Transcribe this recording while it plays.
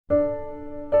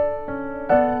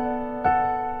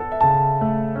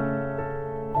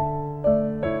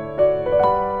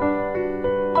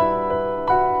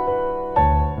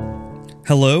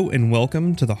Hello and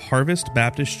welcome to the Harvest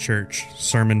Baptist Church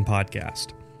Sermon Podcast.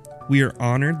 We are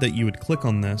honored that you would click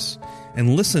on this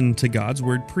and listen to God's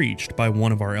Word preached by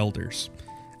one of our elders.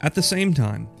 At the same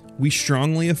time, we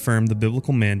strongly affirm the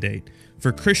biblical mandate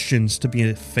for Christians to be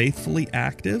a faithfully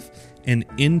active and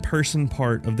in-person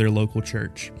part of their local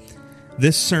church.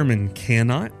 This sermon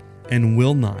cannot and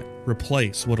will not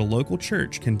replace what a local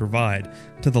church can provide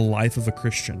to the life of a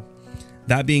Christian.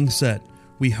 That being said,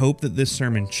 we hope that this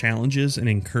sermon challenges and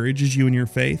encourages you in your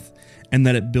faith, and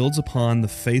that it builds upon the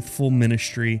faithful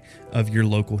ministry of your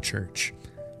local church.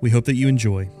 We hope that you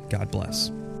enjoy. God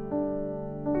bless.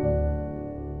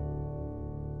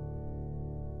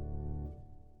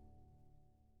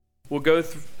 We'll go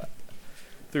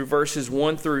through verses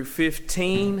 1 through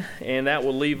 15, and that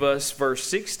will leave us verse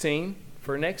 16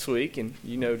 for next week, and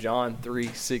you know John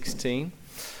 3:16.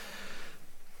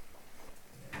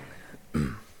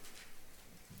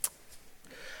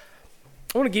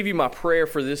 I want to give you my prayer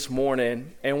for this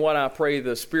morning and what I pray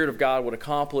the Spirit of God would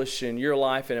accomplish in your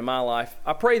life and in my life.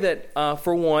 I pray that,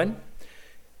 for one,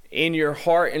 in your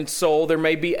heart and soul, there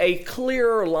may be a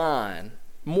clearer line,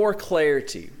 more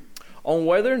clarity on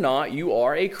whether or not you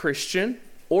are a Christian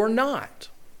or not.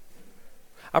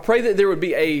 I pray that there would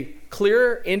be a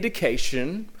clear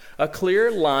indication, a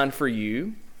clear line for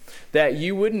you, that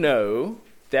you would know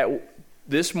that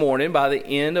this morning, by the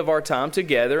end of our time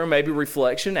together, or maybe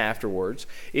reflection afterwards,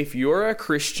 if you're a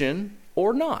Christian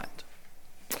or not.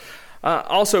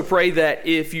 Also pray that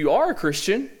if you are a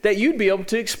Christian, that you'd be able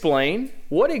to explain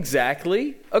what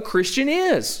exactly a Christian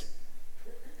is.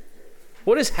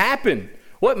 What has happened?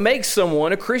 What makes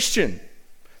someone a Christian?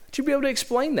 That you'd be able to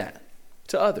explain that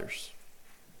to others.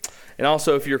 And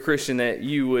also, if you're a Christian, that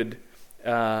you would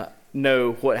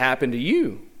know what happened to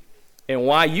you and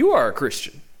why you are a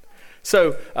Christian.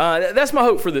 So that's my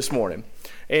hope for this morning.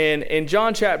 And in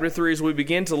John chapter 3, as we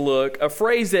begin to look, a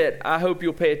phrase that I hope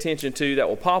you'll pay attention to that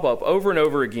will pop up over and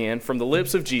over again from the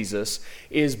lips of Jesus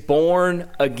is born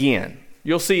again.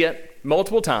 You'll see it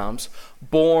multiple times,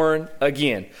 born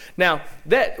again. Now,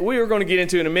 that we are going to get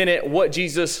into in a minute what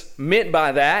Jesus meant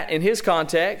by that in his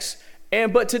context.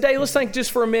 But today, let's think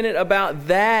just for a minute about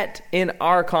that in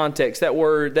our context, that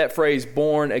word, that phrase,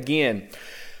 born again.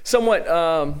 Somewhat,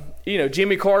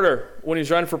 Jimmy Carter, when he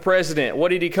was running for president, what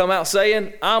did he come out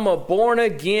saying? I'm a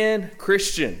born-again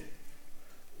Christian.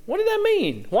 What did that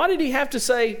mean? Why did he have to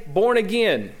say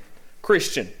born-again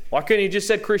Christian? Why couldn't he just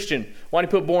said Christian? Why did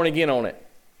he put born-again on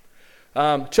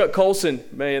it? Chuck Colson,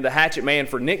 the hatchet man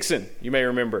for Nixon, you may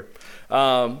remember.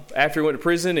 After he went to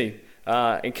prison, he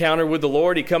encountered with the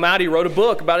Lord. He come out, he wrote a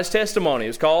book about his testimony. It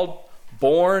was called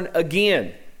Born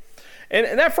Again.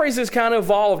 And that phrase has kind of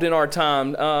evolved in our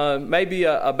time. Maybe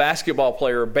a basketball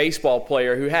player, a baseball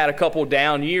player who had a couple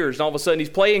down years, and all of a sudden he's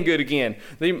playing good again.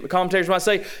 The commentators might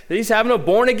say he's having a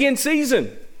born-again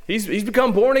season. He's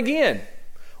become born again.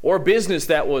 Or a business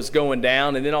that was going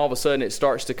down, and then all of a sudden it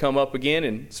starts to come up again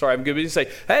and start having good business. Say,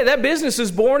 hey, that business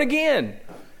is born again.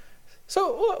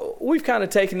 So we've kind of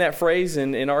taken that phrase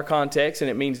in our context, and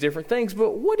it means different things.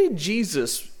 But what did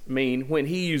Jesus mean when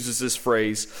he uses this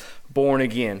phrase, born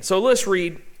again? So let's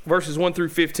read verses 1 through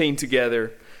 15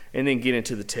 together and then get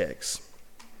into the text.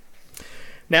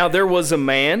 Now there was a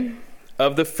man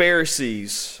of the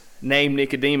Pharisees named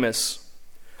Nicodemus,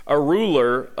 a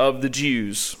ruler of the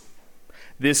Jews.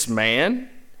 This man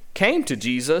came to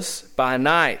Jesus by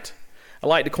night. I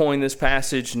like to coin this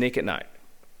passage Nick at night.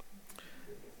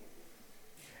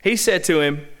 He said to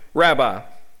him, Rabbi,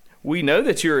 we know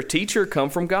that you're a teacher come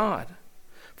from God.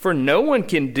 For no one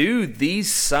can do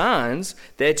these signs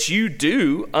that you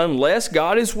do unless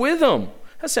God is with them.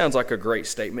 That sounds like a great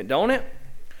statement, don't it?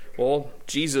 Well,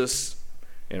 Jesus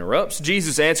interrupts.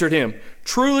 Jesus answered him,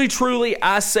 Truly, truly,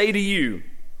 I say to you,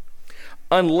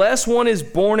 unless one is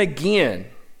born again,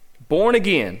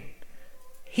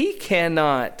 he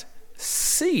cannot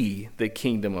see the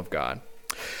kingdom of God.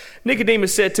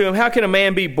 Nicodemus said to him, How can a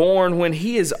man be born when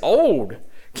he is old?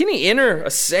 Can he enter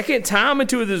a second time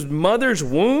into his mother's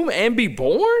womb and be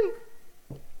born?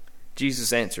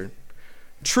 Jesus answered,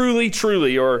 Truly,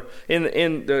 truly, or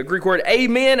in the Greek word,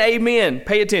 amen, amen.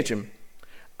 Pay attention.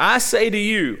 I say to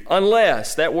you,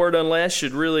 unless, that word unless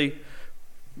should really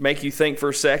make you think for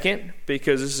a second,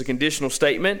 because this is a conditional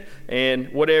statement,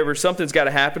 and whatever, something's got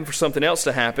to happen for something else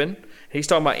to happen. He's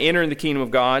talking about entering the kingdom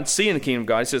of God, seeing the kingdom of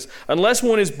God. He says, unless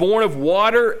one is born of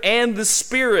water and the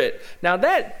Spirit. Now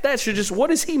that should just, what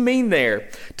does he mean there?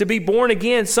 To be born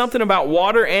again, something about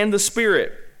water and the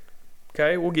Spirit.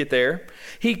 Okay, we'll get there.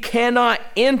 He cannot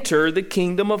enter the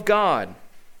kingdom of God.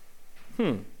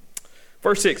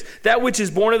 Verse 6, that which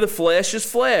is born of the flesh is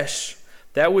flesh,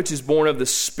 That which is born of the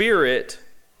Spirit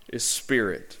is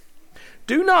spirit.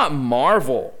 Do not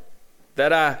marvel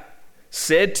that I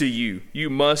said to you, you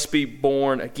must be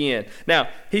born again. Now,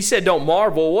 he said don't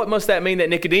marvel. What must that mean that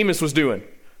Nicodemus was doing?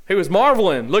 He was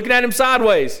marveling, looking at him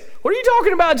sideways. What are you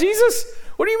talking about, Jesus?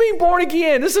 What do you mean born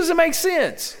again? This doesn't make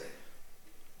sense.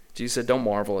 Jesus said, don't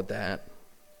marvel at that.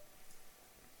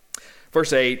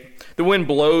 Verse 8, the wind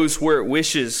blows where it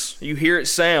wishes. You hear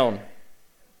its sound,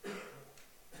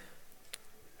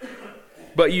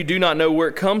 but you do not know where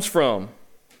it comes from,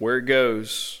 where it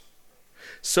goes.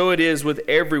 So it is with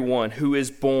everyone who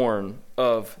is born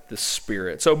of the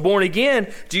Spirit. So born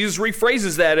again, Jesus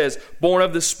rephrases that as born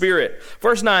of the Spirit.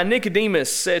 Verse 9,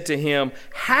 Nicodemus said to him,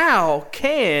 how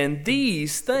can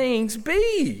these things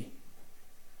be?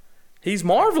 He's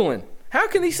marveling. How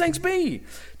can these things be?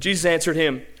 Jesus answered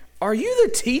him, are you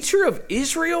the teacher of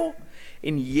Israel,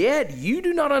 and yet you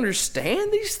do not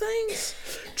understand these things?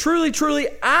 Truly, truly,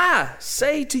 I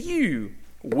say to you,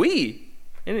 we,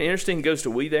 isn't it interesting it goes to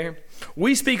we there?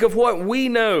 We speak of what we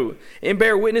know and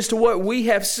bear witness to what we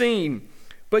have seen,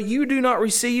 but you do not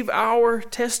receive our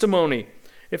testimony.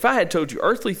 If I had told you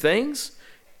earthly things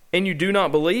and you do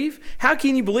not believe, how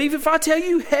can you believe if I tell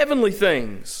you heavenly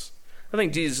things? I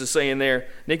think Jesus is saying there,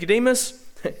 Nicodemus,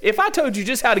 if I told you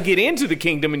just how to get into the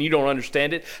kingdom and you don't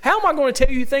understand it, how am I going to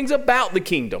tell you things about the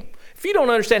kingdom? If you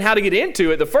don't understand how to get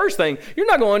into it, the first thing, you're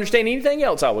not going to understand anything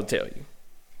else I would tell you.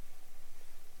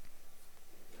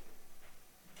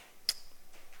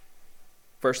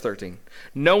 Verse 13,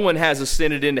 no one has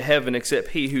ascended into heaven except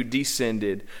he who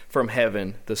descended from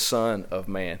heaven, the Son of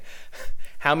Man.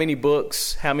 How many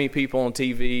books, how many people on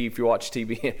TV, if you watch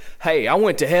TV, hey, I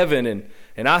went to heaven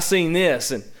and I seen this.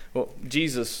 And well,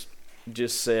 Jesus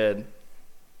just said,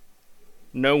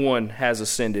 no one has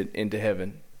ascended into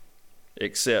heaven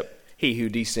except he who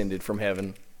descended from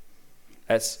heaven.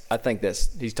 I think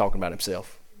he's talking about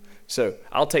himself. So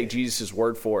I'll take Jesus'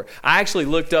 word for it. I actually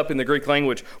looked up in the Greek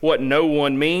language what no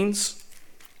one means.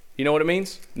 You know what it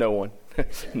means? No one.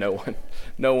 No one.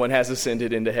 No one has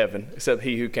ascended into heaven except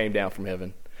he who came down from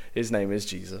heaven. His name is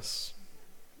Jesus.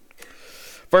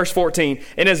 Verse 14,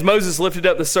 and as Moses lifted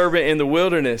up the serpent in the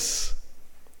wilderness,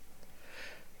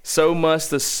 so must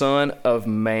the Son of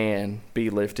Man be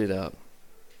lifted up,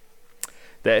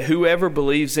 that whoever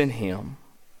believes in him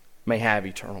may have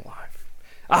eternal life.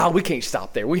 We can't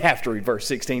stop there. We have to read verse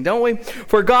 16, don't we?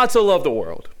 For God so loved the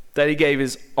world that he gave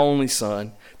his only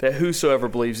Son, that whosoever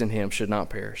believes in him should not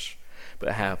perish,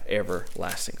 but have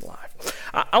everlasting life.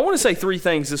 I want to say three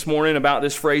things this morning about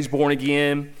this phrase, born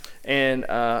again, and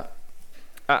I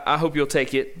hope you'll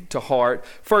take it to heart.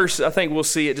 First, I think we'll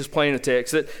see it just plain in the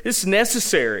text, that it's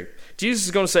necessary. Jesus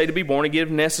is going to say to be born again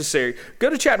is necessary. Go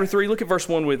to chapter 3, look at verse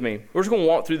 1 with me. We're just going to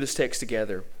walk through this text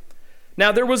together.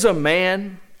 Now there was a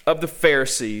man of the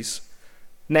Pharisees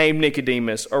named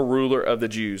Nicodemus, a ruler of the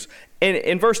Jews.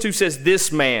 And verse 2 says,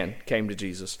 this man came to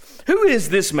Jesus. Who is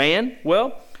this man?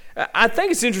 Well, I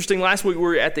think it's interesting. Last week we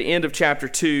were at the end of chapter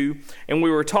 2, and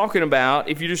we were talking about,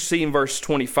 if you just see in verse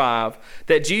 25,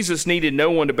 that Jesus needed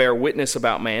no one to bear witness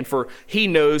about man, for he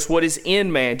knows what is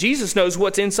in man. Jesus knows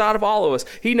what's inside of all of us.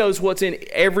 He knows what's in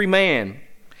every man.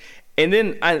 And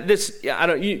then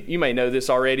you may know this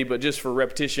already, but just for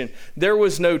repetition, there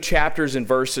was no chapters and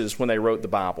verses when they wrote the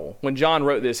Bible. When John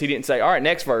wrote this, he didn't say, all right,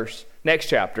 next verse, next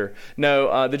chapter.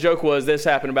 No, the joke was this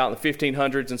happened about in the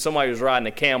 1500s, and somebody was riding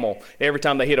a camel. Every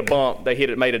time they hit a bump,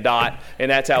 made a dot,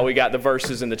 and that's how we got the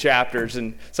verses and the chapters.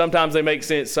 And sometimes they make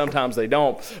sense, sometimes they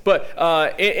don't. But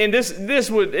and this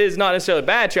is not necessarily a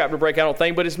bad chapter break, I don't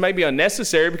think, but it's maybe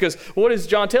unnecessary because what does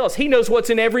John tell us? He knows what's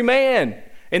in every man.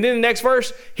 And then the next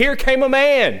verse, here came a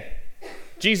man.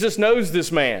 Jesus knows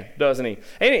this man, doesn't he?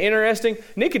 Ain't it interesting?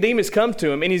 Nicodemus comes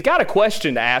to him, and he's got a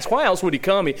question to ask. Why else would he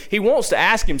come? He wants to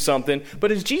ask him something, but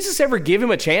does Jesus ever give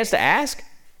him a chance to ask?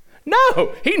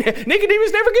 No.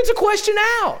 Nicodemus never gets a question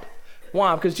out.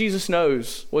 Why? Because Jesus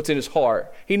knows what's in his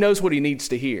heart. He knows what he needs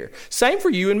to hear. Same for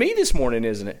you and me this morning,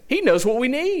 isn't it? He knows what we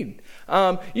need.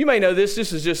 You may know this.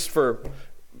 This is just for,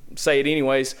 say it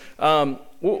anyways.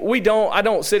 I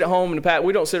don't sit at home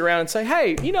we don't sit around and say,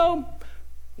 hey,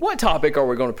 what topic are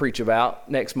we going to preach about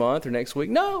next month or next week?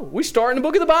 No, we start in the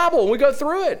book of the Bible and we go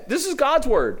through it. This is God's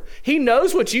word. He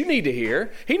knows what you need to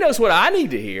hear. He knows what I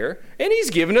need to hear, and he's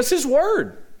given us his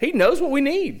word. He knows what we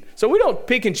need. So we don't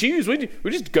pick and choose. We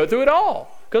just go through it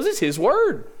all because it's his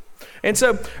word. And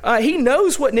so he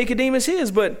knows what Nicodemus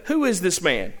is, but who is this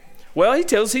man? Well, he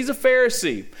tells us he's a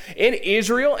Pharisee. In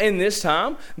Israel, in this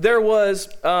time, there was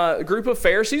a group of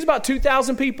Pharisees, about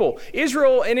 2,000 people.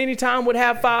 Israel, at any time, would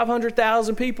have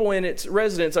 500,000 people in its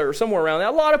residence, or somewhere around that.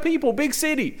 A lot of people, big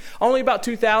city. Only about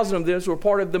 2,000 of them were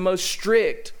part of the most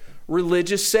strict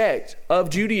religious sect of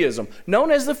Judaism,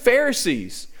 known as the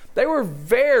Pharisees. They were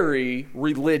very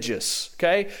religious,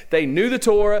 okay? They knew the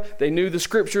Torah. They knew the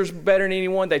scriptures better than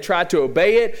anyone. They tried to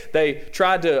obey it. They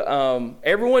tried to,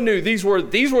 everyone knew these were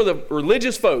the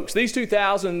religious folks. These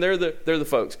 2,000, they're the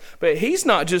folks. But he's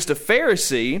not just a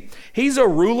Pharisee. He's a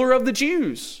ruler of the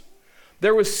Jews.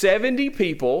 There was 70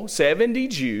 people, 70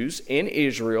 Jews in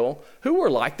Israel who were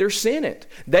like their Senate.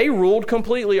 They ruled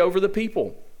completely over the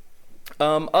people.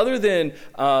 Other than,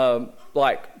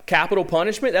 capital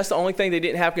punishment, that's the only thing they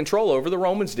didn't have control over. The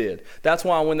Romans did. That's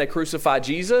why when they crucified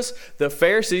Jesus, the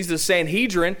Pharisees, the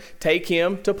Sanhedrin, take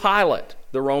him to Pilate,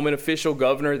 the Roman official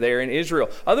governor there in Israel.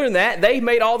 Other than that, they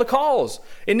made all the calls.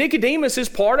 And Nicodemus is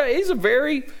he's a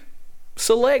very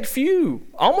select few,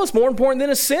 almost more important than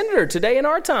a senator today in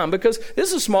our time, because this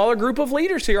is a smaller group of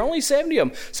leaders here, only 70 of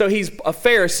them. So he's a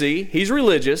Pharisee, he's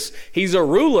religious, he's a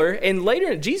ruler, and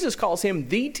later Jesus calls him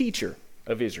the teacher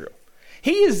of Israel.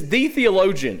 He is the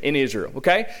theologian in Israel,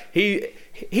 okay?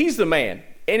 He's the man.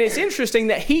 And it's interesting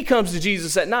that he comes to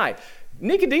Jesus at night.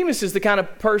 Nicodemus is the kind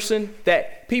of person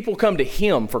that people come to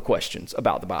him for questions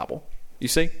about the Bible. You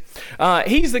see?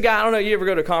 He's the guy, I don't know, you ever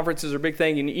go to conferences or big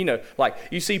thing, and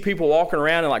you see people walking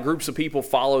around and groups of people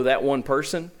follow that one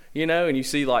person, and you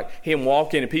see him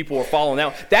walking and people are following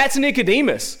out. That's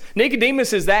Nicodemus.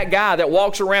 Nicodemus is that guy that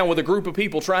walks around with a group of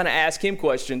people trying to ask him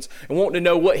questions and wanting to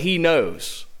know what he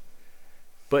knows.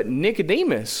 But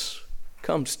Nicodemus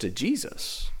comes to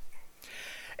Jesus.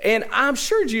 And I'm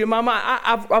sure, in my mind,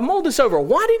 I've mulled this over.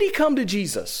 Why did he come to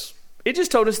Jesus? It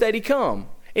just told us that he come.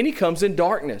 And he comes in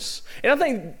darkness. And I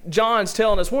think John's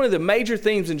telling us one of the major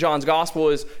themes in John's gospel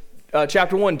is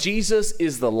chapter 1, Jesus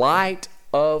is the light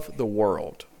of the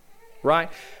world. Right?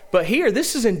 But here,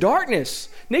 this is in darkness.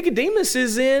 Nicodemus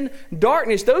is in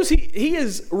darkness. He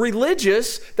is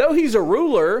religious, though he's a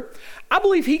ruler. I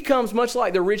believe he comes much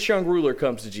like the rich young ruler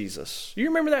comes to Jesus. You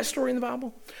remember that story in the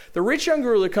Bible? The rich young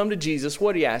ruler come to Jesus.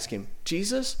 What did he ask him?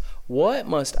 Jesus, what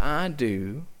must I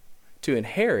do to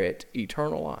inherit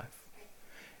eternal life?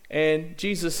 And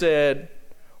Jesus said,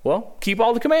 well, keep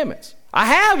all the commandments. I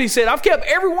have, he said. I've kept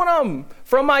every one of them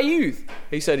from my youth.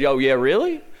 He said, oh, yeah,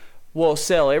 really? Well,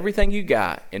 sell everything you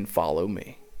got and follow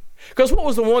me. Because what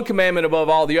was the one commandment above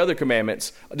all the other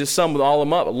commandments? Just sum all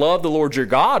them up. Love the Lord your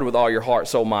God with all your heart,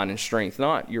 soul, mind, and strength,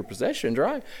 not your possessions,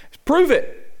 right? Prove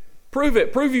it. Prove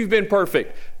it. Prove you've been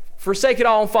perfect. Forsake it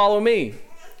all and follow me.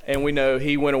 And we know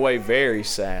he went away very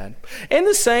sad. And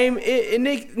the same,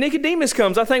 Nicodemus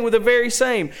comes, I think, with the very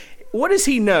same. What does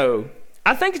he know?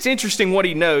 I think it's interesting what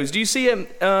he knows. Do you see him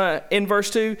in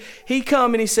verse 2? He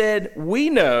come and he said, we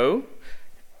know.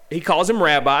 He calls him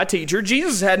rabbi, teacher.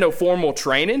 Jesus had no formal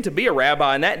training. To be a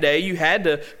rabbi in that day, you had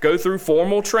to go through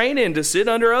formal training to sit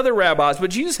under other rabbis, but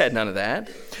Jesus had none of that.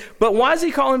 But why does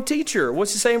he call him teacher?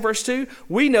 What's he say in verse 2?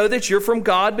 We know that you're from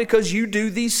God because you do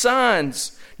these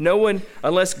signs. No one,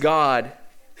 unless God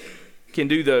can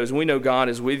do those, and we know God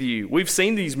is with you. We've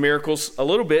seen these miracles a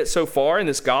little bit so far in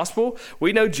this gospel.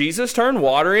 We know Jesus turned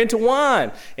water into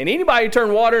wine. And anybody who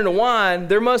turned water into wine,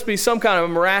 there must be some kind of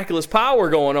miraculous power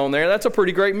going on there. That's a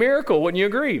pretty great miracle, wouldn't you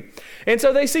agree? And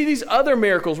so they see these other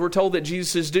miracles we're told that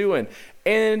Jesus is doing.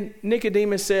 And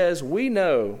Nicodemus says, we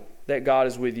know that God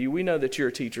is with you. We know that you're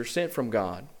a teacher sent from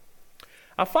God.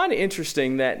 I find it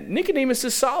interesting that Nicodemus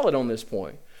is solid on this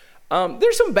point.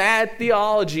 There's some bad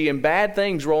theology and bad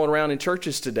things rolling around in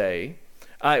churches today.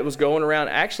 It was going around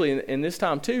actually in this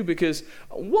time too, because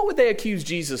what would they accuse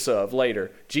Jesus of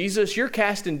later? Jesus, you're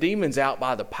casting demons out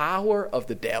by the power of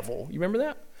the devil. You remember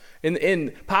that?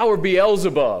 In power of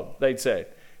Beelzebub, they'd say.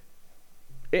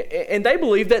 And they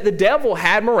believed that the devil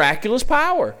had miraculous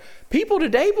power. People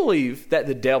today believe that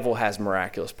the devil has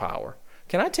miraculous power.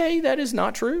 Can I tell you that is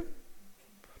not true?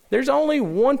 There's only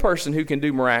one person who can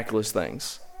do miraculous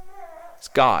things. It's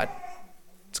God.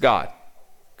 It's God.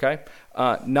 Okay?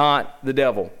 Not the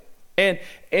devil. And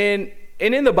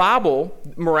in the Bible,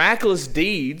 miraculous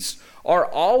deeds are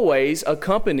always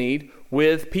accompanied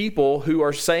with people who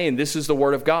are saying this is the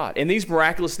word of God. And these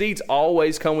miraculous deeds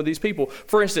always come with these people.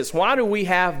 For instance, why do we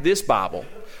have this Bible?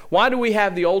 Why do we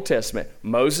have the Old Testament?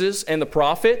 Moses and the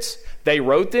prophets, they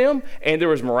wrote them, and there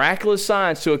was miraculous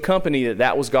signs to accompany that.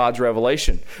 That was God's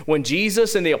revelation. When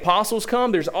Jesus and the apostles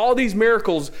come, there's all these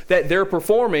miracles that they're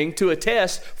performing to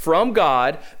attest from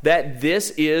God that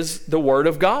this is the word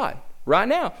of God. Right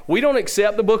now, we don't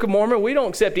accept the Book of Mormon. We don't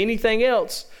accept anything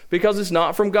else because it's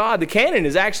not from God. The canon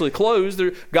is actually closed.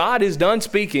 God is done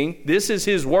speaking. This is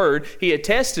his word. He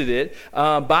attested it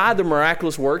by the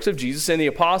miraculous works of Jesus and the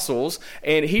apostles.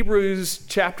 And Hebrews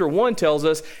chapter 1 tells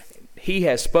us he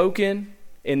has spoken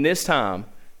in this time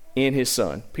in his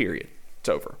Son, period. It's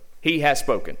over. He has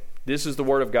spoken. This is the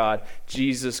word of God.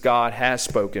 Jesus, God, has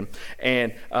spoken.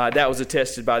 And that was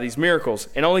attested by these miracles.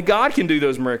 And only God can do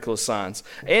those miraculous signs.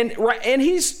 And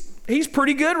he's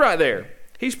pretty good right there.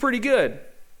 He's pretty good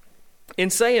in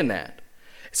saying that.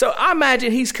 So I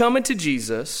imagine he's coming to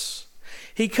Jesus.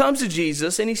 He comes to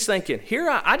Jesus and he's thinking,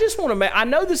 I just want to I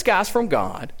know this guy's from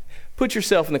God. Put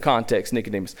yourself in the context,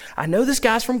 Nicodemus. I know this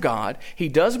guy's from God. He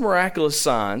does miraculous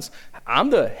signs. I'm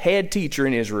the head teacher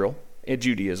in Israel, in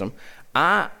Judaism.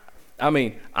 I'm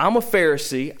a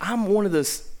Pharisee. I'm one of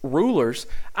the rulers.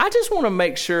 I just want to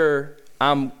make sure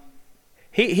I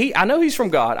know he's from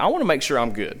God. I want to make sure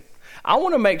I'm good. I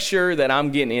want to make sure that I'm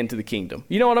getting into the kingdom.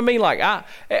 You know what I mean? Like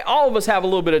all of us have a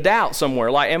little bit of doubt somewhere.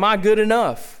 Like, am I good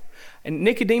enough? And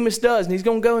Nicodemus does. And he's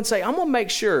going to go and say, I'm going to make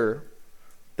sure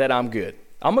that I'm good.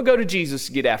 I'm going to go to Jesus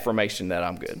to get affirmation that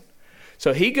I'm good.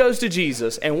 So he goes to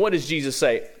Jesus. And what does Jesus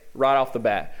say? Right off the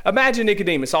bat. Imagine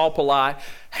Nicodemus, all polite.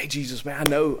 Hey, Jesus, man,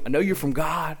 I know you're from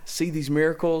God. See these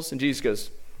miracles. And Jesus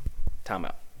goes, time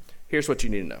out. Here's what you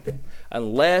need to know.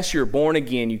 Unless you're born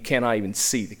again, you cannot even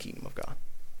see the kingdom of God.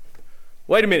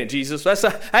 Wait a minute, Jesus. I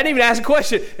didn't even ask a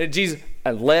question. And Jesus,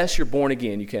 unless you're born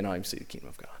again, you cannot even see the kingdom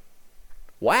of God.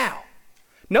 Wow.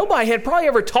 Nobody had probably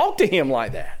ever talked to him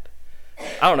like that.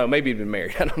 I don't know, maybe he'd been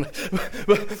married. I don't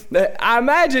know. But I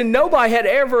imagine nobody had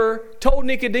ever told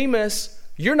Nicodemus,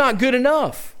 you're not good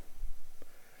enough.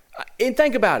 And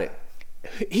think about it.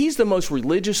 He's the most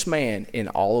religious man in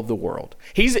all of the world.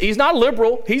 He's not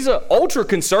liberal. He's an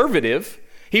ultra-conservative.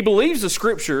 He believes the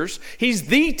scriptures. He's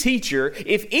the teacher.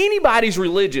 If anybody's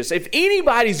religious, if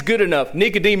anybody's good enough,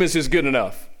 Nicodemus is good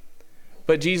enough.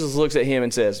 But Jesus looks at him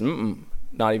and says,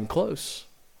 not even close.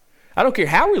 I don't care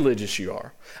how religious you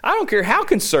are. I don't care how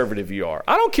conservative you are.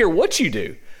 I don't care what you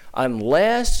do.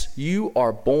 Unless you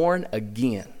are born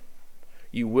again,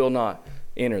 you will not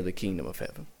enter the kingdom of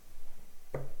heaven.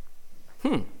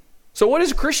 So what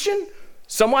is a Christian?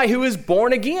 Somebody who is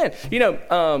born again. You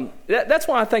know, that's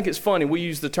why I think it's funny. We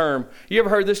use the term. You ever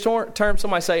heard this term?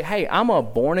 Somebody say, hey, I'm a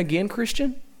born again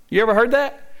Christian. You ever heard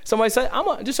that? Somebody say,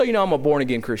 just so you know, I'm a born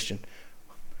again Christian.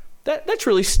 That's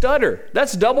really stutter.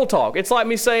 That's double talk. It's like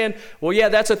me saying, well, yeah,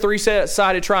 that's a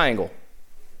three-sided triangle.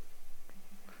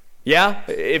 Yeah,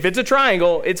 if it's a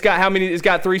triangle, it's got how many? It's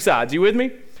got three sides. You with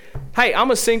me? Hey,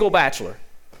 I'm a single bachelor.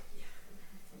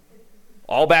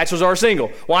 All bachelors are single.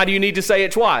 Why do you need to say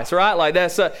it twice, right? Like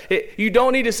that's you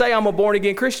don't need to say I'm a born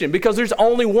again Christian because there's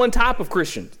only one type of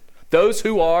Christian. Those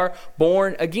who are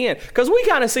born again. Because we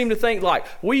kind of seem to think like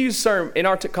we use term in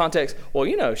our context, well,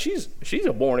 you know, she's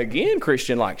a born again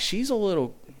Christian. Like she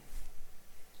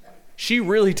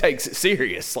really takes it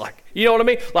serious. Like, you know what I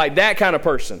mean? Like that kind of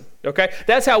person. Okay.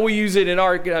 That's how we use it in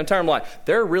our term. Like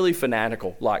they're really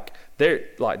fanatical.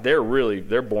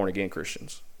 They're born again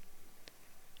Christians.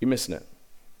 You're missing it.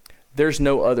 There's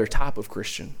no other type of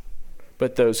Christian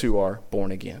but those who are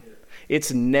born again.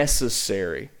 It's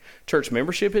necessary. Church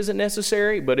membership isn't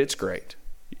necessary, but it's great.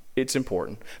 It's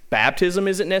important. Baptism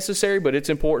isn't necessary, but it's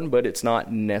important, but it's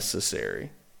not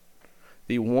necessary.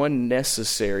 The one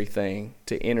necessary thing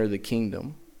to enter the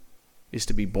kingdom is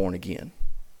to be born again.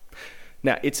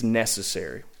 Now, it's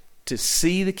necessary to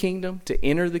see the kingdom, to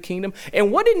enter the kingdom.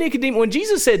 And what did Nicodemus, when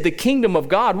Jesus said the kingdom of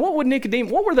God, what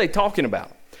were they talking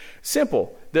about?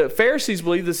 Simple. The Pharisees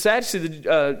believed, the Sadducees,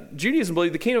 Judaism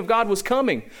believed the kingdom of God was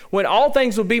coming when all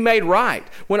things would be made right,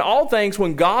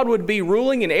 when God would be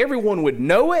ruling and everyone would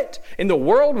know it and the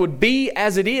world would be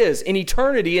as it is in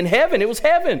eternity in heaven. It was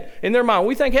heaven in their mind.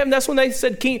 We think heaven, that's when they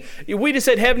said king. If we just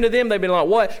said heaven to them, they'd been like,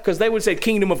 what? Because they would have said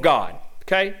kingdom of God.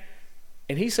 Okay?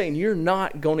 And he's saying you're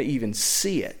not going to even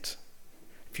see it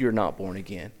if you're not born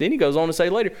again. Then he goes on to say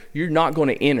later, you're not going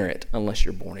to enter it unless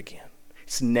you're born again.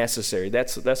 It's necessary.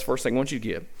 That's the first thing I want you to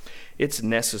get. It's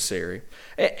necessary.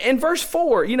 And verse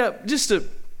 4,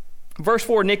 verse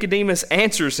 4, Nicodemus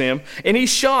answers him, and he's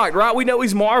shocked, right? We know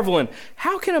he's marveling.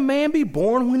 How can a man be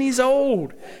born when he's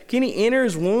old? Can he enter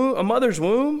a mother's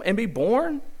womb and be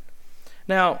born?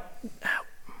 Now,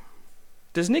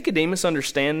 does Nicodemus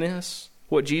understand this?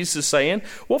 What Jesus is saying?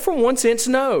 Well, from one sense,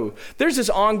 no. There's this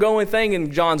ongoing thing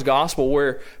in John's gospel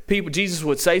where Jesus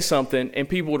would say something and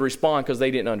people would respond because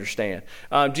they didn't understand.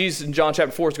 Jesus in John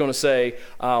chapter 4 is going to say,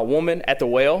 woman at the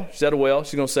well, she's at a well,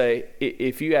 she's going to say,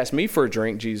 if you ask me for a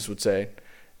drink, Jesus would say,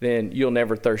 then you'll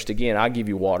never thirst again. I'll give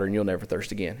you water and you'll never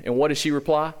thirst again. And what does she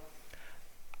reply?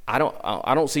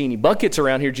 I don't see any buckets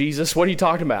around here, Jesus. What are you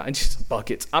talking about? And Jesus,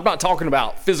 buckets. I'm not talking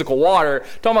about physical water. I'm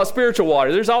talking about spiritual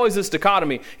water. There's always this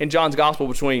dichotomy in John's gospel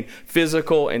between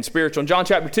physical and spiritual. In John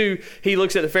chapter 2, he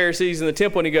looks at the Pharisees in the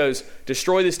temple and he goes,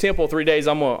 destroy this temple 3 days,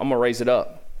 I'm gonna raise it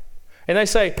up. And they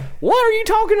say, what are you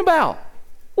talking about?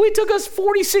 Well, it took us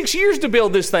 46 years to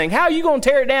build this thing. How are you going to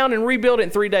tear it down and rebuild it in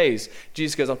 3 days?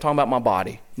 Jesus goes, I'm talking about my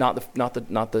body, not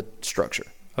the structure.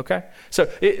 Okay, so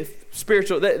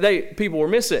spiritual. People were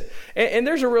missing it, and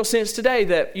there's a real sense today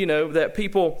that that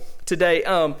people today.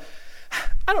 I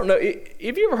don't know.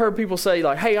 Have you ever heard people say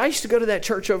like, "Hey, I used to go to that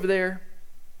church over there,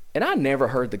 and I never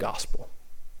heard the gospel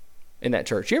in that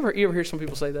church." You ever hear some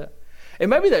people say that? And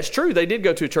maybe that's true. They did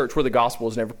go to a church where the gospel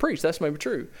was never preached. That's maybe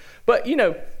true. But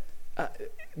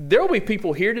there will be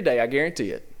people here today, I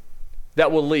guarantee it,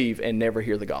 that will leave and never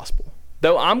hear the gospel.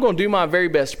 Though I'm going to do my very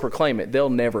best to proclaim it, they'll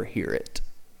never hear it.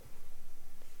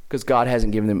 Because God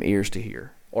hasn't given them ears to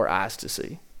hear or eyes to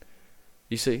see.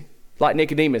 You see? Like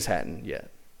Nicodemus hadn't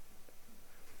yet.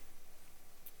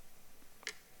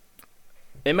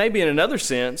 And maybe in another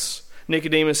sense,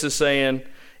 Nicodemus is saying,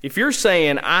 if you're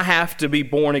saying I have to be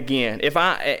born again,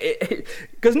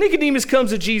 because Nicodemus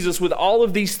comes to Jesus with all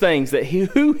of these things, that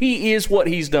who he is, what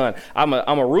he's done. I'm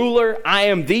a ruler. I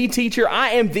am the teacher. I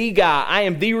am the guy. I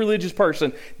am the religious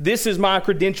person. This is my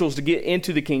credentials to get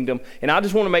into the kingdom, and I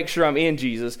just want to make sure I'm in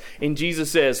Jesus. And Jesus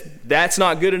says, that's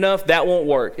not good enough. That won't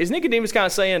work. Is Nicodemus kind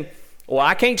of saying, well,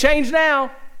 I can't change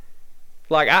now.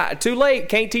 Like, too late.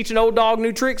 Can't teach an old dog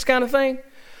new tricks kind of thing.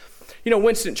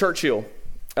 Winston Churchill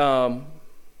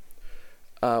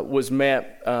was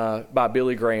met by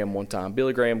Billy Graham one time.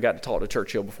 Billy Graham got to talk to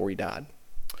Churchill before he died.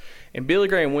 And Billy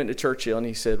Graham went to Churchill and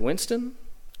he said, Winston,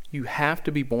 you have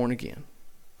to be born again.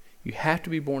 You have to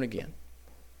be born again.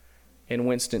 And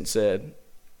Winston said,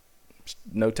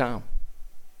 no time.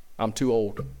 I'm too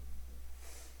old.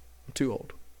 I'm too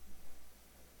old.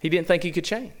 He didn't think he could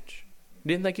change. He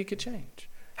didn't think he could change.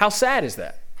 How sad is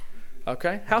that?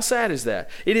 Okay? How sad is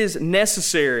that? It is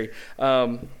necessary.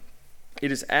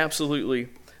 It is absolutely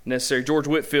necessary. George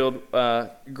Whitefield,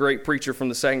 great preacher from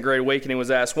the Second Great Awakening,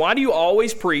 was asked, why do you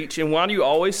always preach and why do you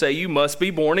always say you must be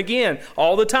born again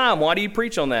all the time? Why do you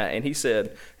preach on that? And he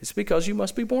said, it's because you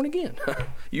must be born again.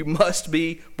 You must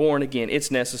be born again.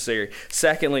 It's necessary.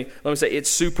 Secondly, let me say it's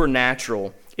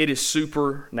supernatural. It is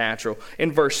supernatural.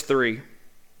 In verse 3,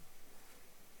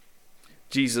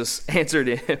 Jesus answered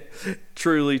him,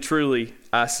 truly, truly,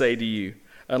 I say to you,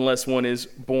 unless one is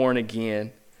born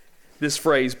again. This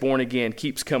phrase, born again,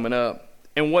 keeps coming up.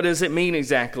 And what does it mean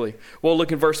exactly? Well,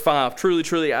 look in verse 5. Truly,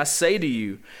 truly, I say to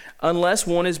you, unless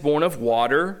one is born of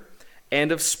water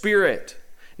and of spirit.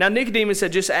 Now, Nicodemus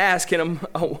had just asked, can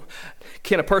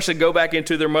a person go back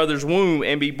into their mother's womb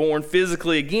and be born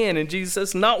physically again? And Jesus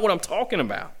says, not what I'm talking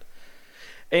about.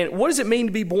 And what does it mean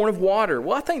to be born of water?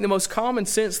 Well, I think the most common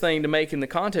sense thing to make in the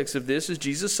context of this is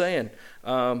Jesus saying,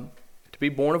 to be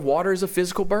born of water is a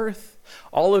physical birth.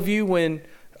 All of you, when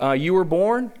you were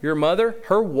born, your mother,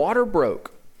 her water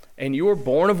broke. And you were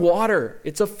born of water.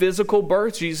 It's a physical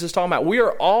birth Jesus is talking about. We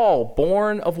are all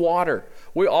born of water.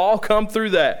 We all come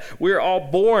through that. We are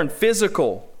all born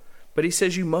physical. But he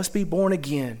says you must be born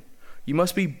again. You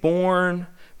must be born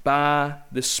by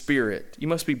the Spirit. You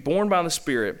must be born by the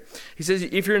Spirit. He says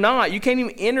if you're not, you can't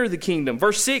even enter the kingdom.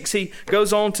 Verse 6, he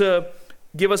goes on to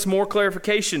give us more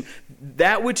clarification.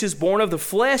 That which is born of the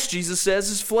flesh, Jesus says,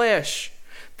 is flesh.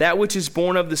 That which is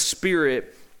born of the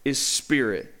Spirit is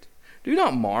spirit. Do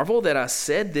not marvel that I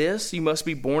said this, you must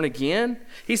be born again.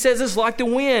 He says it's like the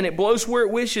wind. It blows where it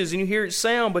wishes and you hear its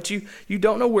sound, but you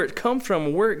don't know where it comes from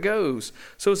or where it goes.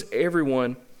 So is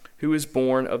everyone who is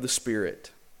born of the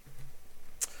Spirit.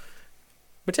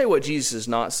 But tell you what Jesus is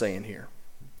not saying here.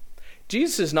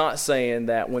 Jesus is not saying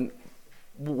that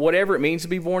whatever it means to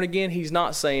be born again, he's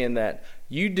not saying that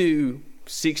you do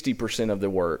 60% of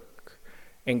the work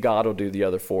and God will do the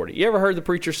other 40. You ever heard the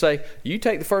preacher say, you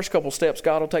take the first couple steps,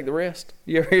 God will take the rest?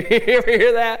 You ever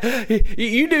hear that?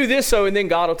 You do this so, and then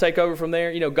God will take over from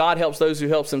there. God helps those who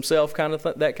helps himself,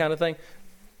 that kind of thing.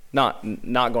 Not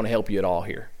going to help you at all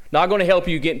here. Not going to help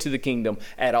you get into the kingdom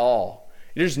at all.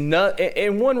 There's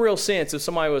in one real sense, if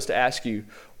somebody was to ask you,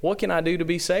 what can I do to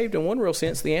be saved? In one real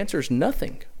sense, the answer is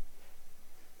nothing.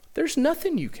 There's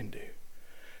nothing you can do.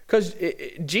 Because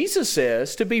Jesus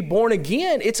says to be born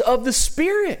again, it's of the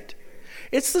Spirit.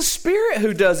 It's the Spirit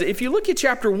who does it. If you look at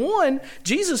chapter 1,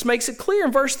 Jesus makes it clear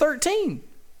in verse 13.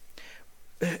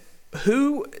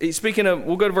 We'll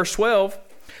go to verse 12.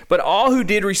 But all who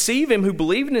did receive him, who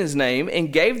believed in his name,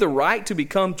 and gave the right to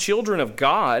become children of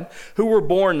God, who were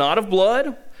born not of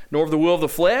blood, nor of the will of the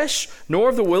flesh, nor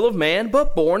of the will of man,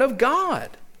 but born of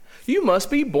God. You must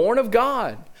be born of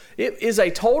God. It is a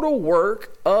total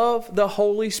work of the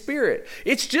Holy Spirit.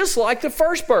 It's just like the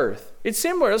first birth. It's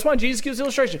similar. That's why Jesus gives the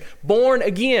illustration. Born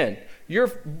again.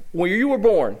 When you were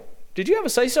born, did you have a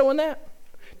say-so in that?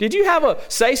 Did you have a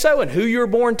say-so in who you were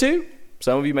born to?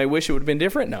 Some of you may wish it would have been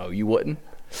different. No, you wouldn't.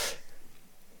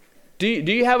 Do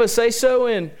you have a say-so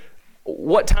in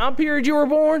what time period you were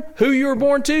born, who you were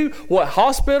born to, what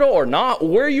hospital or not,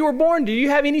 where you were born? Do you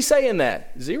have any say in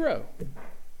that? Zero.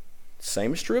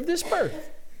 Same is true of this birth.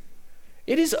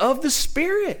 It is of the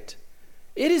Spirit.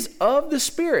 It is of the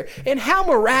Spirit. And how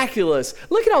miraculous.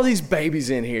 Look at all these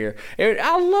babies in here. And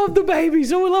I love the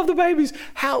babies. Oh, we love the babies.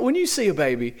 When you see a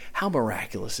baby, how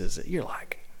miraculous is it? You're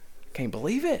like, can't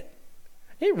believe it.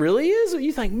 It really is.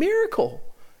 You think miracle.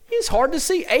 It's hard to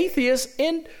see atheists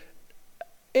in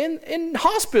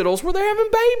hospitals where they're having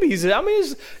babies. I mean,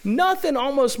 there's nothing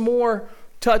almost more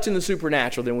touching the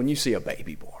supernatural than when you see a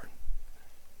baby born.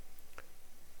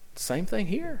 Same thing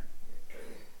here.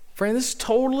 Friend, this is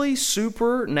totally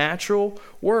supernatural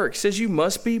work. It says you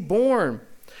must be born.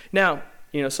 Now,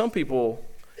 some people,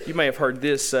 you may have heard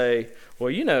this say, well,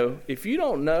 if you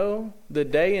don't know the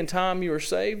day and time you were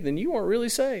saved, then you weren't really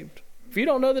saved. If you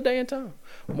don't know the day and time.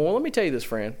 Well, let me tell you this,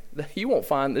 friend. You won't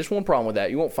find, there's one problem with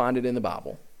that. You won't find it in the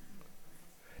Bible.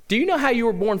 Do you know how you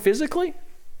were born physically?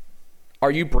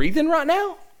 Are you breathing right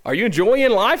now? Are you enjoying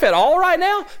life at all right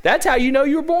now? That's how you know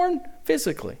you were born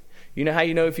physically. You know how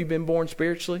you know if you've been born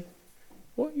spiritually?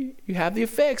 Well, you have the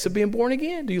effects of being born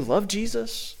again. Do you love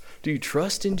Jesus? Do you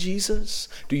trust in Jesus?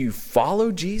 Do you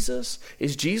follow Jesus?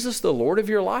 Is Jesus the Lord of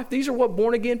your life? These are what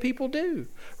born again people do,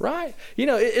 right?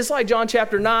 It's like John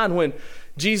chapter 9 when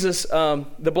Jesus,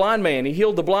 the blind man, he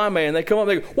healed the blind man. They come up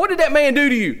and they go, what did that man do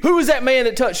to you? Who was that man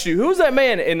that touched you? Who was that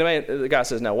man? And the guy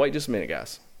says, now wait just a minute,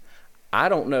 guys. I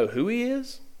don't know who he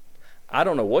is. I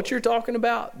don't know what you're talking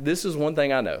about. This is one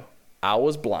thing I know. I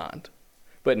was blind,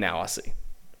 but now I see.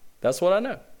 That's what I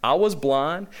know. I was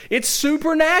blind. It's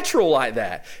supernatural like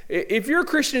that. If you're a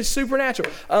Christian, it's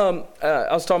supernatural. I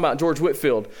was talking about George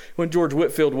Whitefield. When George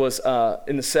Whitefield was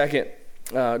in the second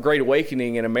Great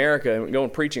Awakening in America and going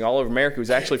preaching all over America. He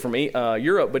was actually from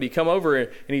Europe, but he come over and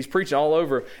he's preaching all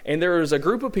over. And there was a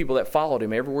group of people that followed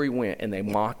him everywhere he went, and they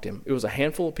mocked him. It was a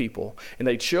handful of people, and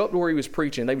they'd show up to where he was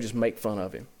preaching, and they would just make fun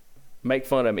of him. Make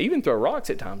fun of him, even throw rocks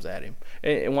at times at him.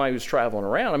 And while he was traveling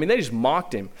around, they just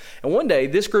mocked him. And one day,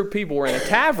 this group of people were in a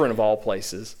tavern of all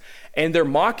places, and they're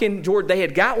mocking George. They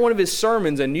had got one of his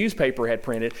sermons a newspaper had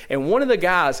printed, and one of the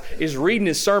guys is reading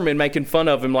his sermon, making fun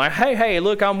of him, like, hey,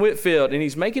 look, I'm Whitefield. And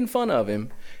he's making fun of him.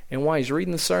 And while he's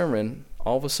reading the sermon,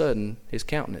 all of a sudden, his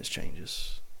countenance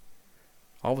changes.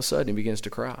 All of a sudden, he begins to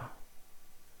cry.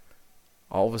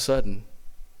 All of a sudden,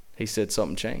 he said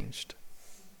something changed.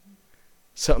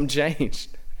 Something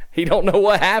changed. He don't know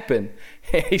what happened.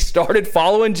 He started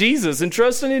following Jesus and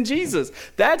trusting in Jesus.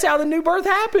 That's how the new birth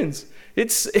happens.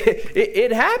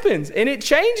 It happens and it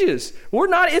changes.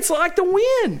 It's like the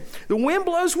wind. The wind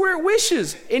blows where it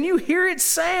wishes and you hear its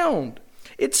sound.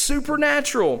 It's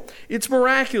supernatural. It's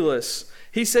miraculous.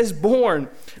 He says born.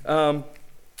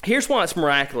 Here's why it's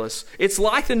miraculous. It's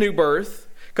like the new birth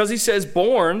because he says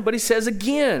born, but he says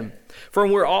again.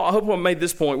 Friend, I hope I made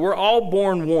this point. We're all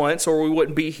born once or we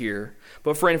wouldn't be here.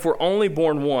 But friend, if we're only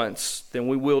born once, then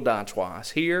we will die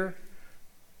twice. Here,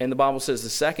 and the Bible says the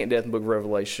second death in the book of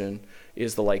Revelation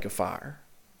is the lake of fire,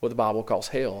 what the Bible calls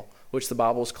hell, which the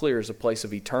Bible is clear is a place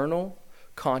of eternal,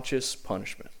 conscious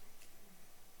punishment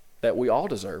that we all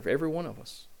deserve, every one of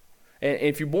us. And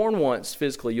if you're born once,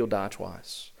 physically, you'll die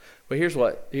twice. But here's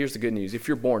the good news. If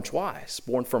you're born twice,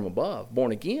 born from above,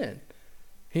 born again,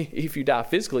 if you die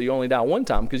physically, you only die one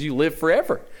time because you live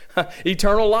forever.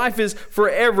 Eternal life is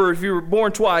forever. If you were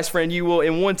born twice, friend, you will,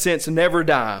 in one sense, never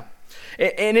die.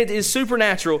 And it is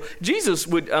supernatural. Jesus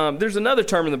would, there's another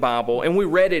term in the Bible, and we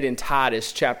read it in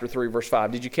Titus chapter 3, verse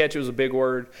 5. Did you catch it? It was a big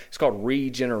word. It's called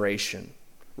regeneration.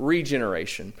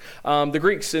 Regeneration. The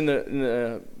Greeks and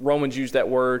the Romans used that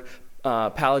word,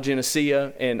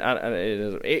 palingenesia,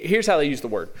 and here's how they use the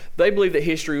word. They believe that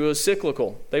history was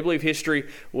cyclical. They believe history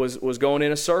was going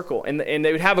in a circle, and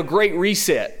they would have a great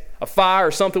reset. A fire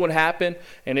or something would happen,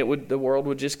 and the world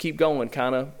would just keep going,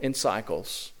 kind of in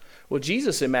cycles. Well,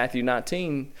 Jesus in Matthew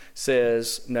 19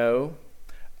 says, no,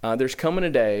 there's coming a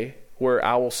day where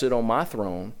I will sit on my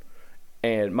throne,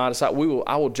 and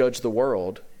I will judge the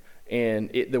world. And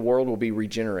the world will be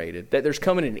regenerated. That there's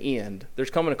coming an end. There's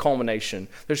coming a culmination.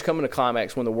 There's coming a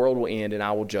climax when the world will end and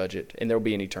I will judge it. And there will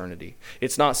be an eternity.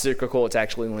 It's not cyclical. It's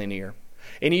actually linear.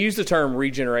 And he used the term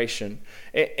regeneration.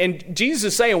 And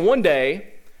Jesus is saying one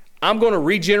day, I'm going to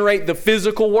regenerate the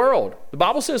physical world. The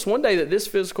Bible says one day that this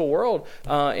physical world,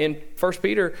 in 1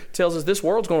 Peter tells us this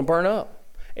world's going to burn up.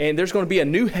 And there's going to be a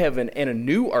new heaven and a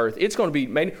new earth. It's going to be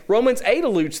made. Romans 8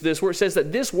 alludes to this, where it says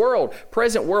that this world,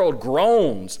 present world,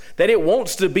 groans, that it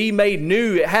wants to be made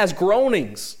new. It has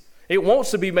groanings. It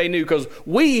wants to be made new because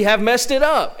we have messed it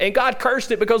up. And God cursed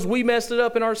it because we messed it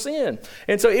up in our sin.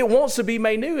 And so it wants to be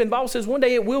made new. And the Bible says one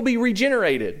day it will be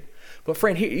regenerated. But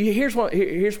friend, here's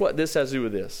what this has to do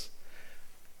with this.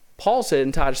 Paul said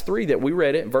in Titus 3 that we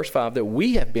read it in verse 5 that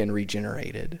we have been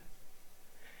regenerated.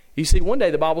 You see, one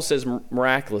day the Bible says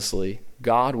miraculously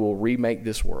God will remake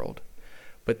this world.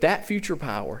 But that future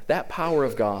power, that power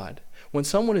of God, when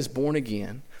someone is born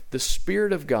again, the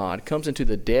Spirit of God comes into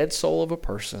the dead soul of a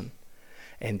person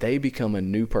and they become a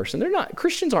new person.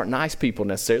 Christians aren't nice people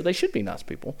necessarily. They should be nice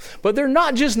people. But they're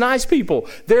not just nice people.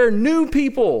 They're new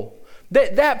people.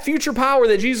 That future power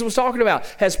that Jesus was talking about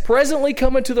has presently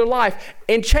come into their life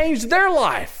and changed their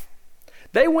life.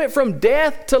 They went from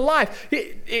death to life.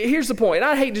 Here's the point, and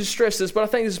I hate to stress this, but I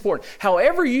think this is important.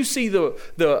 However you see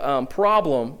the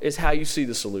problem is how you see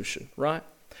the solution, right?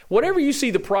 Whatever you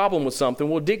see the problem with something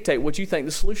will dictate what you think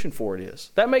the solution for it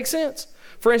is. That makes sense?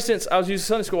 For instance, I was using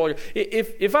Sunday school earlier.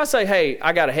 If I say, hey,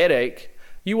 I got a headache,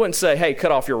 you wouldn't say, hey,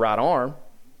 cut off your right arm.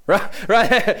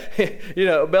 Right? You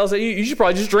know, Bell said you should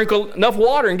probably just drink enough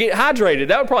water and get hydrated.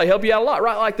 That would probably help you out a lot,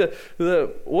 right? Like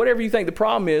the whatever you think the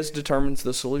problem is determines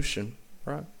the solution,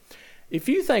 right? If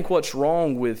you think what's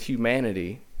wrong with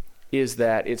humanity is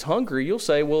that it's hungry, you'll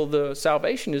say, well, the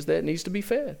salvation is that it needs to be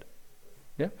fed.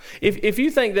 Yeah. If you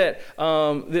think that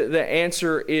the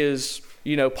answer is,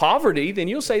 poverty, then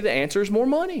you'll say the answer is more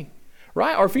money,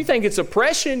 right? Or if you think it's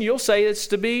oppression, you'll say it's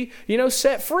to be,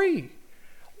 set free.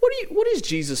 What is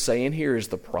Jesus saying here is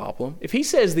the problem? If he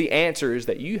says the answer is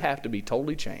that you have to be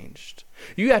totally changed,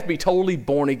 you have to be totally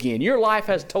born again, your life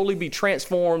has to totally be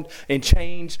transformed and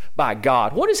changed by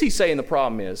God. What is he saying the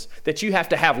problem is? That you have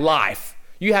to have life.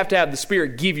 You have to have the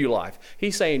Spirit give you life.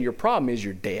 He's saying your problem is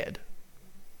you're dead.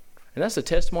 And that's the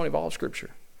testimony of all of Scripture.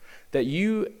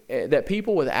 That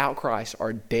people without Christ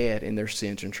are dead in their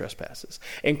sins and trespasses.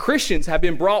 And Christians have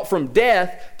been brought from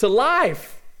death to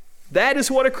life. That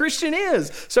is what a Christian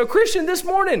is. So Christian, this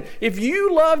morning, if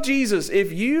you love Jesus,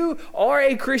 if you are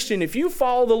a Christian, if you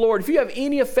follow the Lord, if you have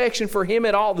any affection for Him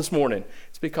at all this morning,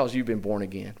 it's because you've been born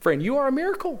again. Friend, you are a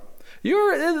miracle.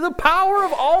 The power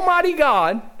of Almighty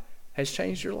God has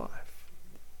changed your life.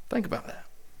 Think about that.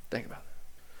 Think about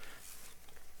that.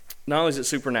 Not only is it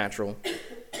supernatural,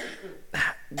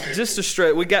 just to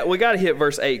straight, we got to hit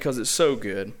verse 8 because it's so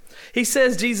good.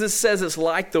 Jesus says it's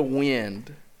like the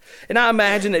wind. And I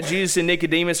imagine that Jesus and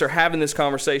Nicodemus are having this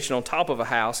conversation on top of a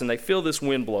house, and they feel this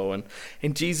wind blowing.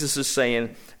 And Jesus is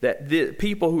saying that the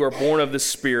people who are born of the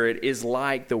Spirit is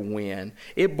like the wind.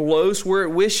 It blows where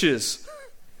it wishes.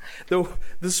 The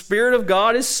Spirit of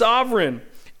God is sovereign.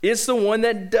 It's the one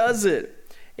that does it.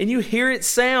 And you hear its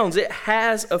sounds. It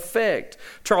has effect.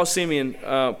 Charles Simeon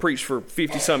preached for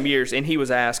 50-some years, and he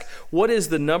was asked, what is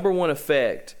the number one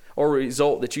effect or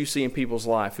result that you see in people's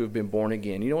life who have been born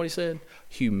again? You know what he said?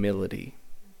 Humility.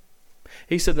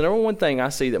 He said the number one thing I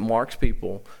see that marks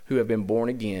people who have been born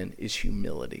again is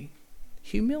humility.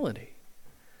 Humility.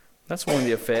 That's one of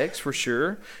the effects for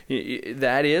sure.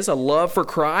 That is a love for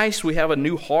Christ. We have a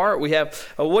new heart. We have,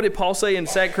 what did Paul say in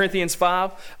 2 Corinthians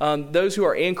 5? Those who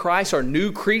are in Christ are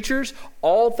new creatures.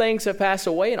 All things have passed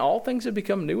away and all things have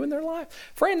become new in their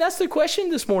life. Friend, that's the question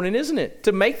this morning, isn't it?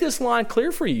 To make this line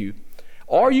clear for you.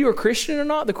 Are you a Christian or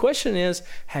not? The question is,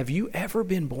 have you ever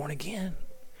been born again?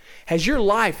 Has your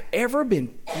life ever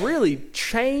been really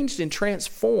changed and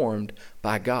transformed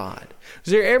by God?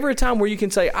 Is there ever a time where you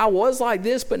can say, I was like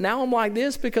this, but now I'm like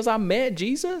this because I met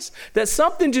Jesus? That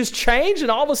something just changed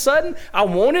and all of a sudden I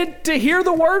wanted to hear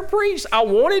the word preached. I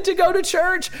wanted to go to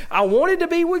church. I wanted to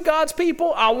be with God's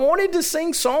people. I wanted to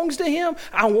sing songs to Him.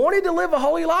 I wanted to live a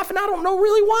holy life, and I don't know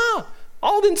really why.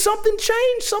 All then something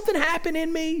changed. Something happened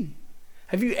in me.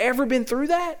 Have you ever been through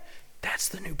that? That's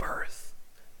the new birth.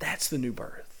 That's the new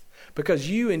birth. Because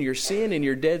you and your sin and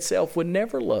your dead self would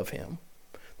never love Him.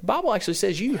 The Bible actually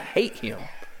says you hate Him.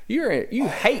 You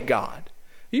hate God.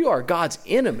 You are God's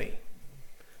enemy.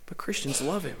 But Christians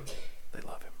love Him. They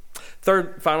love Him.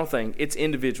 Third, final thing, it's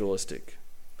individualistic.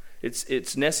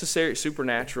 It's necessary, it's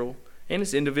supernatural, and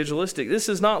it's individualistic. This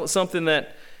is not something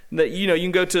that you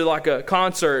can go to like a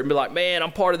concert and be like, man,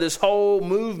 I'm part of this whole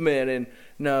movement. And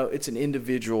no, it's an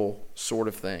individual sort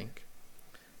of thing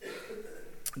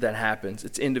that happens.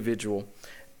 It's individual.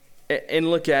 And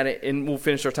look at it, and we'll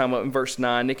finish our time up in verse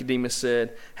 9. Nicodemus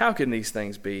said, "How can these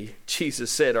things be?"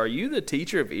 Jesus said, "Are you the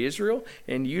teacher of Israel,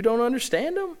 and you don't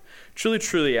understand them? Truly,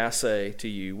 truly, I say to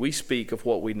you, we speak of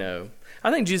what we know."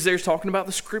 I think Jesus there is talking about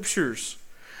the Scriptures.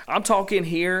 I'm talking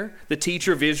here, the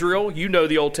teacher of Israel, you know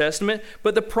the Old Testament,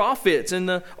 but the prophets in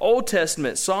the Old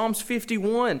Testament, Psalms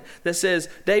 51 that says,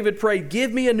 David prayed,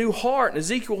 "Give me a new heart," and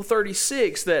Ezekiel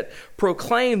 36 that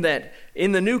proclaimed that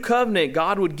in the new covenant,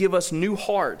 God would give us new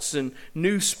hearts and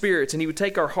new spirits, and he would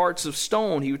take our hearts of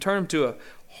stone, he would turn them to a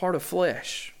heart of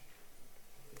flesh.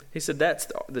 He said that's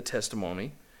the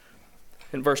testimony.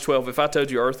 In verse 12, if I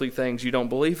told you earthly things, you don't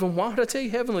believe them, why would I tell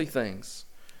you heavenly things?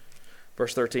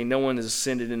 Verse 13, no one has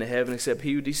ascended into heaven except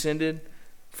he who descended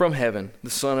from heaven, the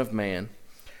Son of Man.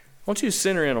 I want you to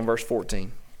center in on verse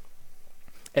 14.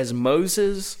 As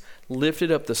Moses lifted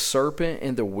up the serpent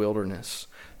in the wilderness,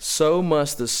 so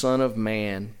must the Son of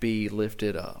Man be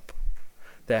lifted up,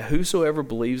 that whosoever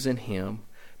believes in him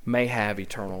may have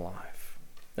eternal life.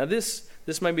 Now this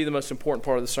may be the most important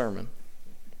part of the sermon.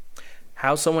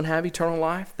 How someone have eternal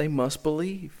life? They must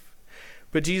believe.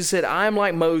 But Jesus said, I am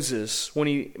like Moses.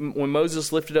 When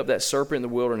Moses lifted up that serpent in the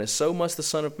wilderness, so must the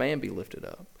Son of Man be lifted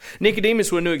up.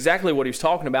 Nicodemus would have knew exactly what he was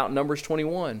talking about in Numbers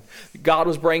 21. God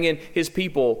was bringing his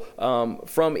people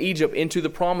from Egypt into the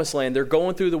promised land. They're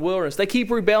going through the wilderness. They keep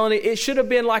rebelling. It should have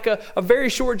been like a very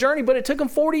short journey, but it took them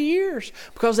 40 years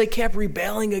because they kept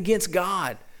rebelling against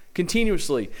God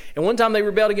continuously. And one time they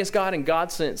rebelled against God, and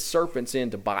God sent serpents in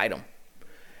to bite them.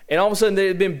 And all of a sudden they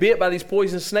had been bit by these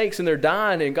poisonous snakes and they're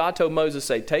dying. And God told Moses,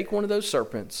 say, take one of those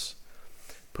serpents,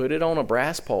 put it on a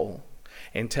brass pole,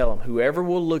 and tell them whoever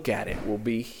will look at it will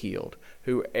be healed.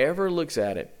 Whoever looks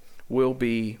at it will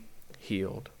be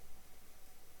healed.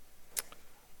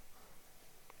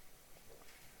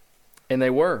 And they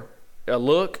were. A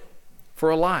look for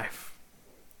a life.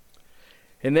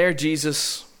 And there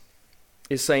Jesus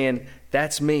is saying,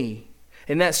 that's me.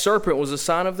 And that serpent was a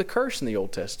sign of the curse in the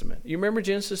Old Testament. You remember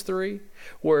Genesis 3?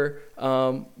 Where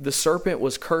the serpent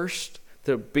was cursed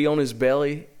to be on his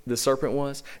belly, the serpent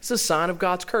was. It's a sign of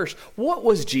God's curse. What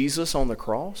was Jesus on the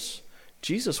cross?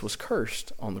 Jesus was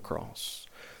cursed on the cross.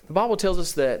 The Bible tells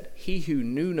us that he who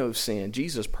knew no sin,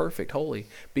 Jesus perfect, holy,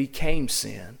 became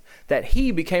sin. That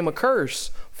he became a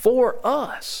curse for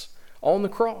us on the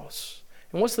cross.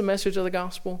 And what's the message of the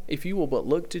gospel? If you will but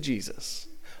look to Jesus.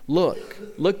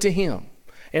 Look to him.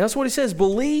 And that's what he says,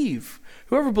 believe.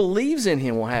 Whoever believes in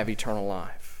him will have eternal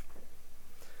life.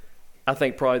 I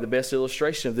think probably the best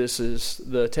illustration of this is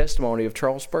the testimony of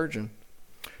Charles Spurgeon.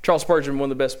 Charles Spurgeon,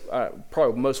 one of the best,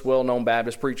 probably most well-known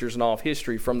Baptist preachers in all of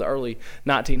history from the early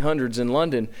 1900s in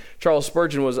London. Charles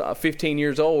Spurgeon was 15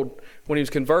 years old when he was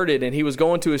converted, and he was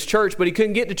going to his church, but he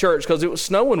couldn't get to church because it was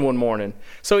snowing one morning.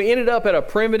 So he ended up at a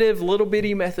primitive, little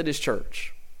bitty Methodist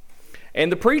church.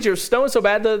 And the preacher was snowing so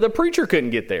bad, the preacher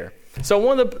couldn't get there. So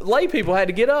one of the lay people had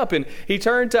to get up, and he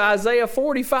turned to Isaiah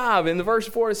 45. In the verse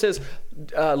 4, it says,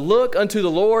 look unto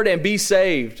the Lord and be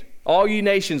saved. All you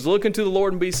nations, look unto the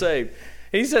Lord and be saved.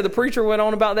 He said the preacher went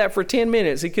on about that for 10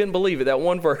 minutes. He couldn't believe it, that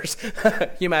one verse.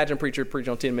 You imagine a preacher preach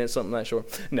on 10 minutes, something that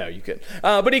short? No, you couldn't.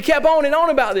 But he kept on and on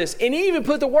about this. And he even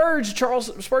put the words,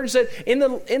 Charles Spurgeon said, in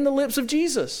the lips of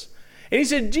Jesus. And he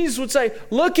said, Jesus would say,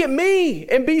 look at me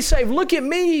and be saved. Look at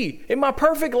me in my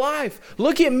perfect life.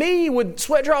 Look at me with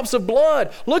sweat drops of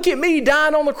blood. Look at me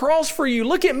dying on the cross for you.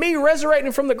 Look at me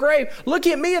resurrecting from the grave. Look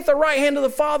at me at the right hand of the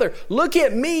Father. Look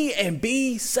at me and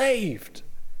be saved.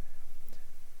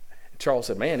 Charles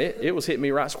said, man, it was hitting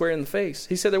me right square in the face.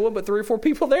 He said there were but 3 or 4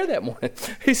 people there that morning.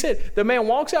 He said, the man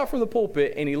walks out from the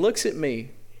pulpit and he looks at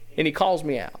me and he calls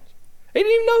me out. He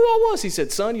didn't even know who I was. He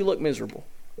said, son, you look miserable.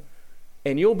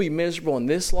 And you'll be miserable in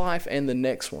this life and the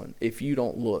next one if you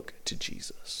don't look to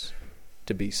Jesus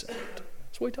to be saved.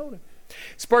 That's what he told him.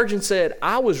 Spurgeon said,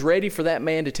 I was ready for that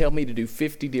man to tell me to do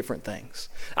 50 different things.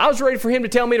 I was ready for him to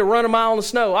tell me to run a mile in the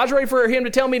snow. I was ready for him to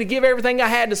tell me to give everything I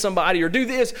had to somebody or do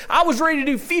this. I was ready to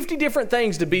do 50 different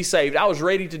things to be saved. I was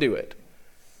ready to do it.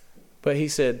 But he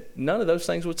said, none of those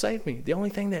things would save me. The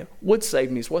only thing that would save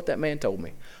me is what that man told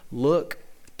me. Look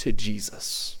to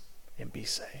Jesus and be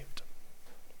saved.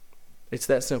 It's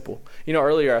that simple. You know,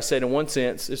 earlier I said in one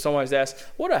sense, if somebody's asked,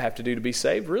 what do I have to do to be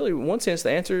saved? Really, in one sense,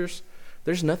 the answer is,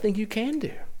 there's nothing you can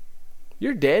do.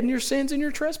 You're dead in your sins and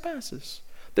your trespasses.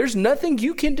 There's nothing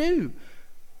you can do.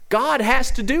 God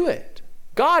has to do it.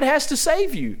 God has to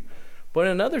save you. But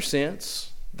in another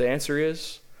sense, the answer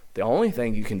is, the only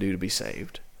thing you can do to be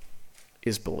saved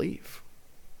is believe.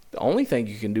 The only thing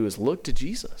you can do is look to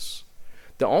Jesus.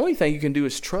 The only thing you can do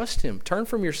is trust him. Turn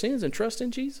from your sins and trust in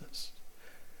Jesus.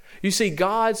 You see,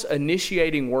 God's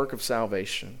initiating work of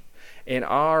salvation And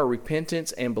our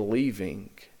repentance and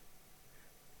believing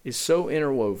is so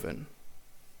interwoven.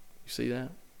 You see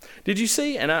that? Did you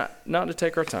see, and not to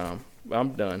take our time,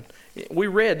 I'm done. We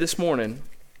read this morning,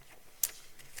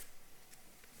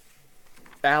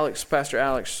 Pastor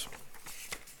Alex,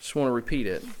 just want to repeat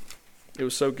it. It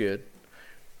was so good.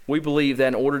 We believe that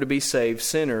in order to be saved,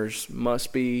 sinners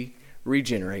must be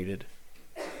regenerated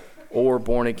or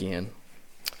born again.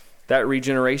 That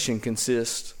regeneration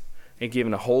consists in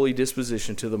giving a holy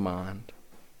disposition to the mind.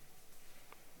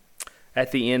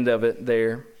 At the end of it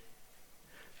there,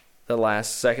 the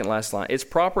second last line, its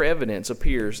proper evidence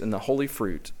appears in the holy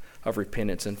fruit of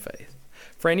repentance and faith.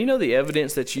 Friend, you know the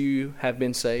evidence that you have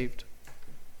been saved?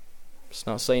 It's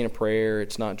not saying a prayer,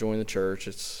 it's not joining the church,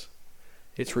 it's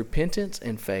repentance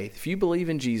and faith. If you believe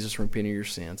in Jesus and repent of your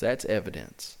sins, that's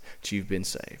evidence that you've been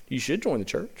saved. You should join the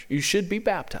church. You should be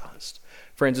baptized.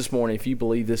 Friends, this morning, if you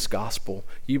believe this gospel,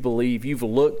 you believe you've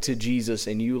looked to Jesus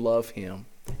and you love him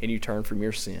and you turn from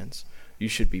your sins, you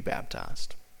should be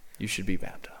baptized. You should be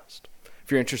baptized.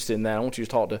 If you're interested in that, I want you to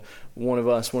talk to one of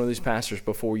us, one of these pastors,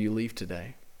 before you leave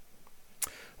today. I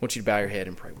want you to bow your head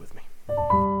and pray with me.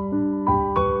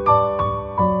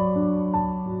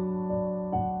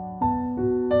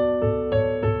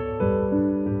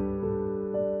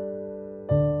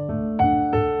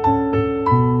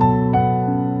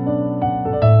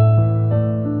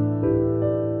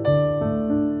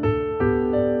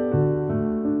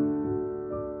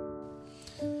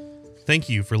 Thank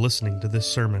you for listening to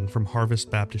this sermon from Harvest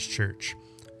Baptist Church.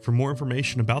 For more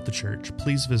information about the church,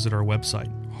 please visit our website,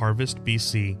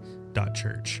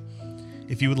 harvestbc.church.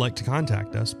 If you would like to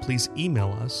contact us, please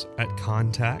email us at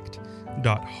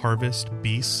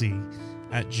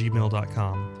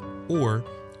contact.harvestbc@gmail.com, or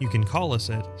you can call us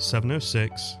at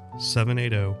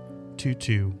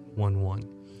 706-780-2211.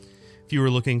 If you are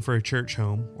looking for a church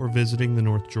home or visiting the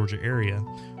North Georgia area,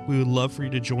 we would love for you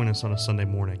to join us on a Sunday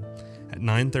morning at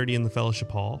 9:30 in the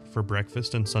Fellowship Hall for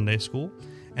breakfast and Sunday school,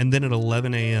 and then at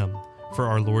 11 a.m. for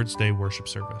our Lord's Day worship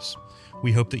service.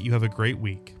 We hope that you have a great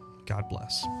week. God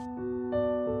bless.